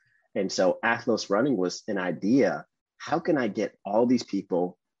this. And so Athlos Running was an idea. How can I get all these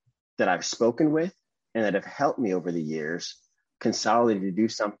people that I've spoken with and that have helped me over the years consolidated to do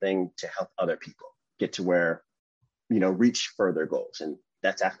something to help other people get to where, reach further goals? And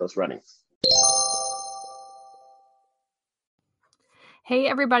that's Athlos Running. Hey,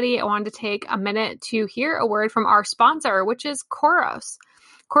 everybody. I wanted to take a minute to hear a word from our sponsor, which is Coros.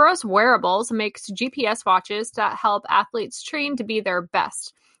 Coros Wearables makes GPS watches that help athletes train to be their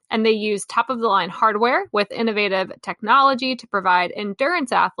best. And they use top-of-the-line hardware with innovative technology to provide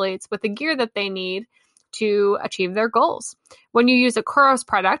endurance athletes with the gear that they need to achieve their goals. When you use a Coros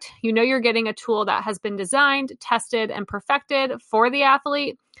product, you know you're getting a tool that has been designed, tested, and perfected for the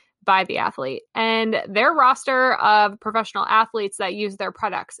athlete by the athlete. And their roster of professional athletes that use their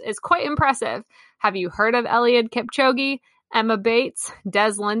products is quite impressive. Have you heard of Eliud Kipchoge, Emma Bates,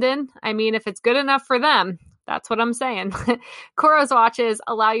 Des Linden? I mean, if it's good enough for them, that's what I'm saying. Coros watches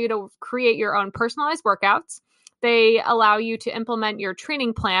allow you to create your own personalized workouts. They allow you to implement your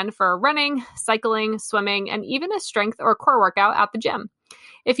training plan for running, cycling, swimming, and even a strength or core workout at the gym.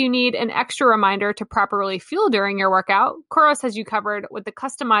 If you need an extra reminder to properly fuel during your workout, Coros has you covered with the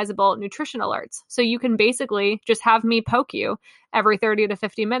customizable nutrition alerts. So you can basically just have me poke you every 30 to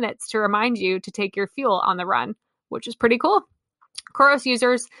 50 minutes to remind you to take your fuel on the run, which is pretty cool. Coros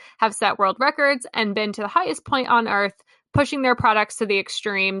users have set world records and been to the highest point on Earth, pushing their products to the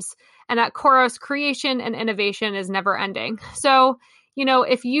extremes. And at Coros, creation and innovation is never ending. So,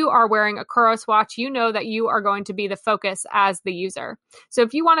 if you are wearing a Coros watch, you know that you are going to be the focus as the user. So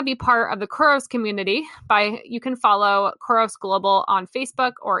if you want to be part of the Coros community, you can follow Coros Global on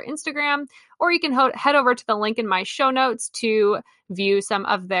Facebook or Instagram, or you can head over to the link in my show notes to view some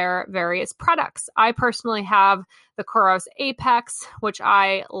of their various products. I personally have the Coros Apex, which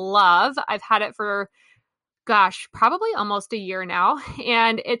I love. I've had it for probably almost a year now.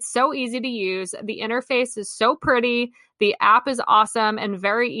 And it's so easy to use. The interface is so pretty. The app is awesome and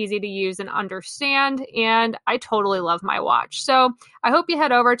very easy to use and understand. And I totally love my watch. So I hope you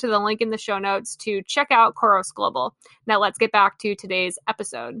head over to the link in the show notes to check out Coros Global. Now let's get back to today's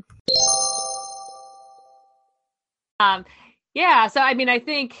episode. So I mean, I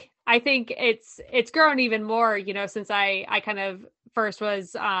think it's grown even more, since I kind of first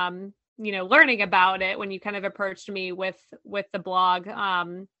was learning about it when you kind of approached me with the blog.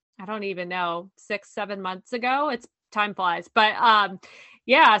 I don't even know, 6-7 months ago. time flies. But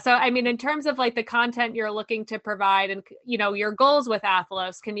yeah, so I mean, in terms of like the content you're looking to provide and, you know, your goals with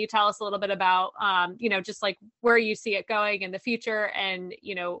Athlos, can you tell us a little bit about, you know, just like where you see it going in the future and,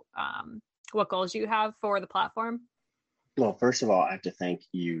 you know, what goals you have for the platform? Well, first of all, I have to thank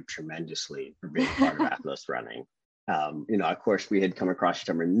you tremendously for being part of Athlos Running. You know, of course, we had come across each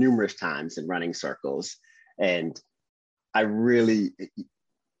other numerous times in running circles, and I really,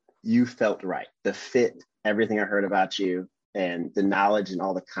 you felt right. The fit, everything I heard about you, and the knowledge and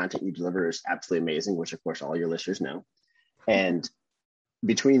all the content you deliver is absolutely amazing, which of course all your listeners know. And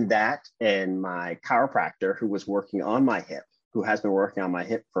between that and my chiropractor who was working on my hip, who has been working on my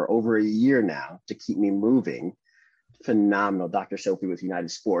hip for over a year now to keep me moving, phenomenal. Dr. Sophie with United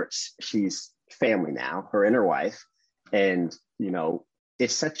Sports. She's family now, her and her wife. And, you know,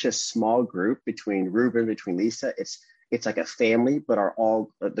 it's such a small group between Ruben, between Lisa. It's like a family, but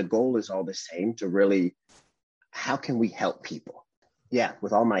the goal is all the same to really, how can we help people? Yeah,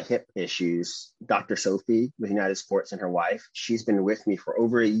 with all my hip issues, Dr. Sophie with United Sports and her wife, she's been with me for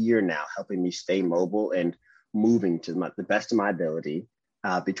over a year now, helping me stay mobile and moving to the best of my ability.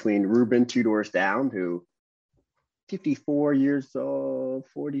 Between Ruben, two doors down, who 54 years old,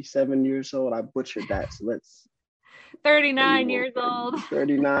 47 years old. I butchered that. So let's 39 years old.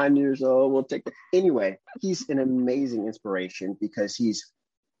 39 years old. We'll take that. Anyway, he's an amazing inspiration because he's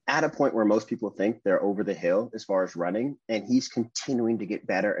at a point where most people think they're over the hill as far as running, and he's continuing to get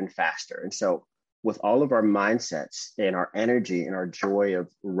better and faster. And so with all of our mindsets and our energy and our joy of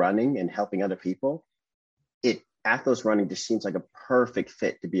running and helping other people, Athlos Running just seems like a perfect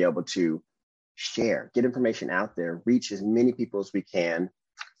fit to be able to share, get information out there, reach as many people as we can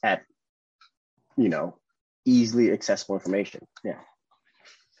at, you know, easily accessible information. Yeah.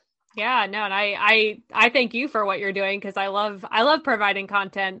 Yeah, no, and I thank you for what you're doing because I love providing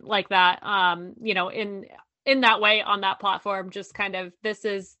content like that. You know, in that way on that platform, just kind of this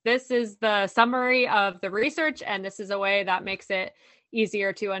is the summary of the research, and this is a way that makes it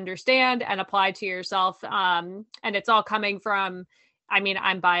easier to understand and apply to yourself. And it's all coming from, I mean,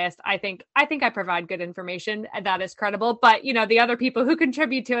 I'm biased. I think I provide good information that is credible, but you know, the other people who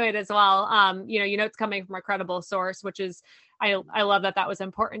contribute to it as well, you know, it's coming from a credible source, which is, I love that was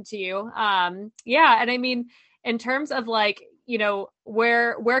important to you. Yeah. And I mean, in terms of like, you know,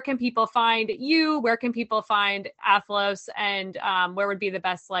 where can people find you? Where can people find Athlos, and where would be the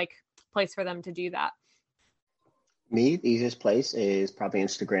best like place for them to do that? Me, the easiest place is probably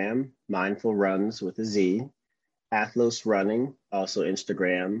Instagram, Mindful Runs with a Z, Athlos Running, also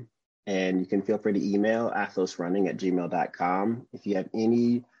Instagram. And you can feel free to email athlosrunning@gmail.com. If you have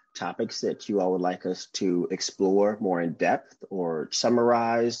any topics that you all would like us to explore more in depth or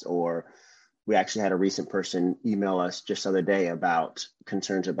summarize, or we actually had a recent person email us just the other day about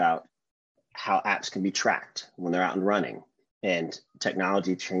concerns about how apps can be tracked when they're out and running. And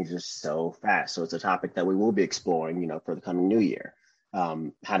technology changes so fast. So it's a topic that we will be exploring, you know, for the coming new year,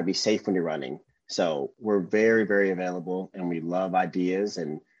 how to be safe when you're running. So we're very, very available, and we love ideas,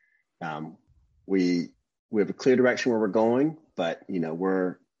 and we have a clear direction where we're going, but, you know,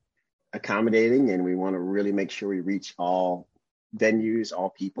 we're accommodating, and we want to really make sure we reach all venues,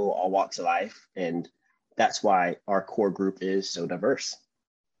 all people, all walks of life. And that's why our core group is so diverse.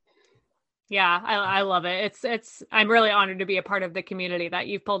 Yeah, I love it. I'm really honored to be a part of the community that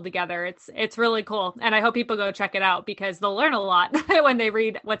you've pulled together. It's really cool. And I hope people go check it out because they'll learn a lot when they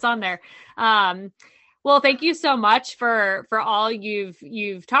read what's on there. Well, thank you so much for all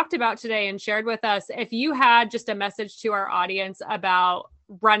you've talked about today and shared with us. If you had just a message to our audience about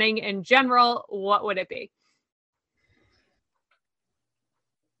running in general, what would it be?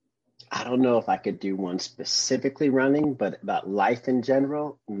 I don't know if I could do one specifically running, but about life in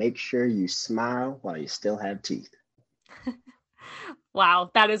general, make sure you smile while you still have teeth.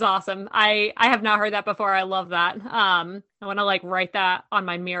 Wow, that is awesome. I have not heard that before. I love that. I want to like write that on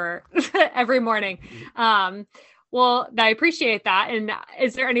my mirror every morning. Well, I appreciate that. And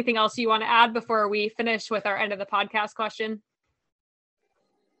is there anything else you want to add before we finish with our end of the podcast question?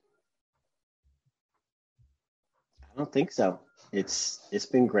 I don't think so. It's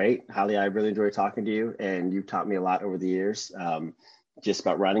been great, Holly. I really enjoy talking to you, and you've taught me a lot over the years, just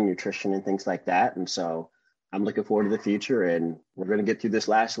about running, nutrition, and things like that. And so I'm looking forward to the future, and we're going to get through this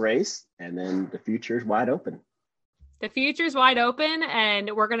last race, and then the future is wide open. The future's wide open, and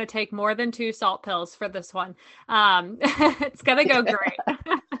we're going to take more than 2 salt pills for this one. It's going to go great.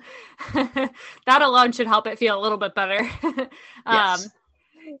 That alone should help it feel a little bit better. Yes.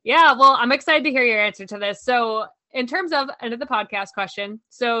 Yeah, well, I'm excited to hear your answer to this. So in terms of end of the podcast question,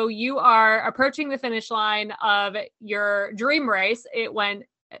 so you are approaching the finish line of your dream race. It went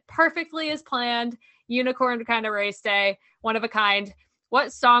perfectly as planned. unicorn kind of race day, one of a kind,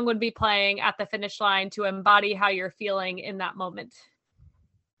 what song would be playing at the finish line to embody how you're feeling in that moment?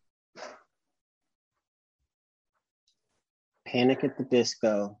 Panic at the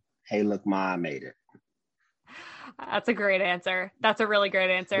Disco. Hey, look, Ma, I made it. That's a great answer. That's a really great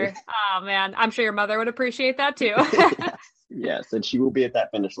answer. Oh man, I'm sure your mother would appreciate that too. Yes, and she will be at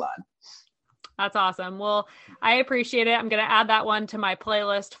that finish line. That's awesome. Well, I appreciate it. I'm going to add that one to my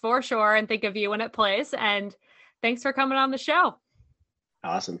playlist for sure and think of you when it plays. And thanks for coming on the show.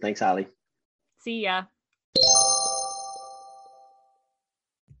 Awesome. Thanks, Holly. See ya.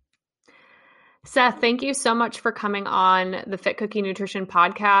 Seth, thank you so much for coming on the Fit Cookie Nutrition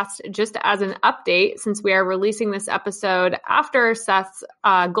podcast. Just as an update, since we are releasing this episode after Seth's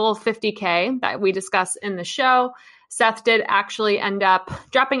goal of 50K that we discussed in the show, Seth did actually end up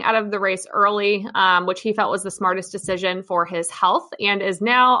dropping out of the race early, which he felt was the smartest decision for his health, and is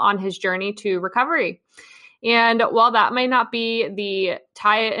now on his journey to recovery. And while that may not be the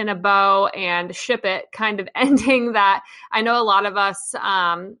tie it in a bow and ship it kind of ending that I know a lot of us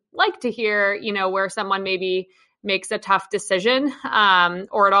like to hear, where someone maybe makes a tough decision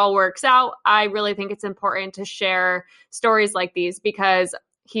or it all works out, I really think it's important to share stories like these because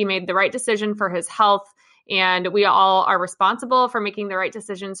he made the right decision for his health. And we all are responsible for making the right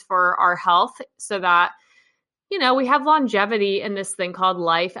decisions for our health so that, we have longevity in this thing called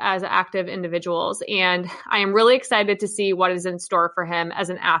life as active individuals. And I am really excited to see what is in store for him as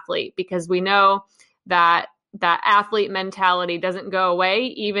an athlete, because we know that that athlete mentality doesn't go away,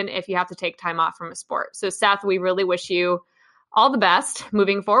 even if you have to take time off from a sport. So Seth, we really wish you all the best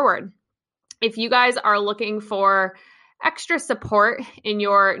moving forward. If you guys are looking for extra support in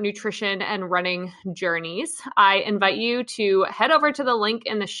your nutrition and running journeys, I invite you to head over to the link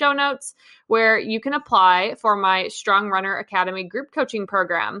in the show notes where you can apply for my Strong Runner Academy group coaching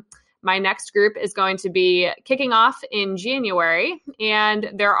program. My next group is going to be kicking off in January, and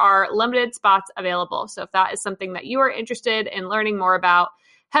there are limited spots available. So if that is something that you are interested in learning more about,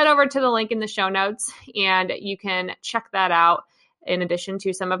 head over to the link in the show notes and you can check that out in addition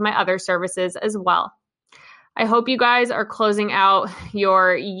to some of my other services as well. I hope you guys are closing out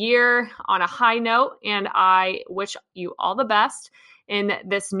your year on a high note, and I wish you all the best in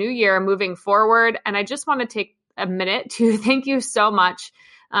this new year moving forward. And I just want to take a minute to thank you so much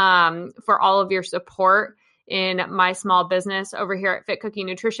for all of your support in my small business over here at Fit Cookie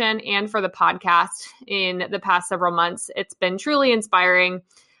Nutrition and for the podcast in the past several months. It's been truly inspiring.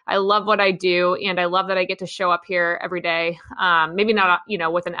 I love what I do, and I love that I get to show up here every day. Maybe not,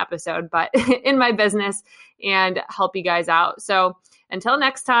 with an episode, but in my business and help you guys out. So until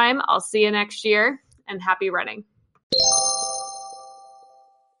next time, I'll see you next year, and happy running.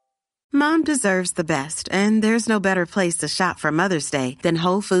 Mom deserves the best, and there's no better place to shop for Mother's Day than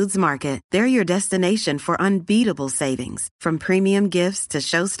Whole Foods Market. They're your destination for unbeatable savings, from premium gifts to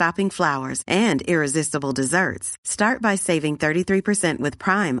show-stopping flowers and irresistible desserts. Start by saving 33% with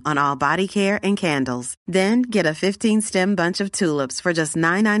Prime on all body care and candles. Then get a 15-stem bunch of tulips for just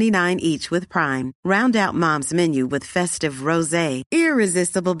 $9.99 each with Prime. Round out Mom's menu with festive rosé,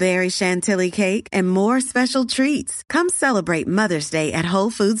 irresistible berry chantilly cake, and more special treats. Come celebrate Mother's Day at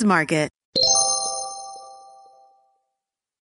Whole Foods Market.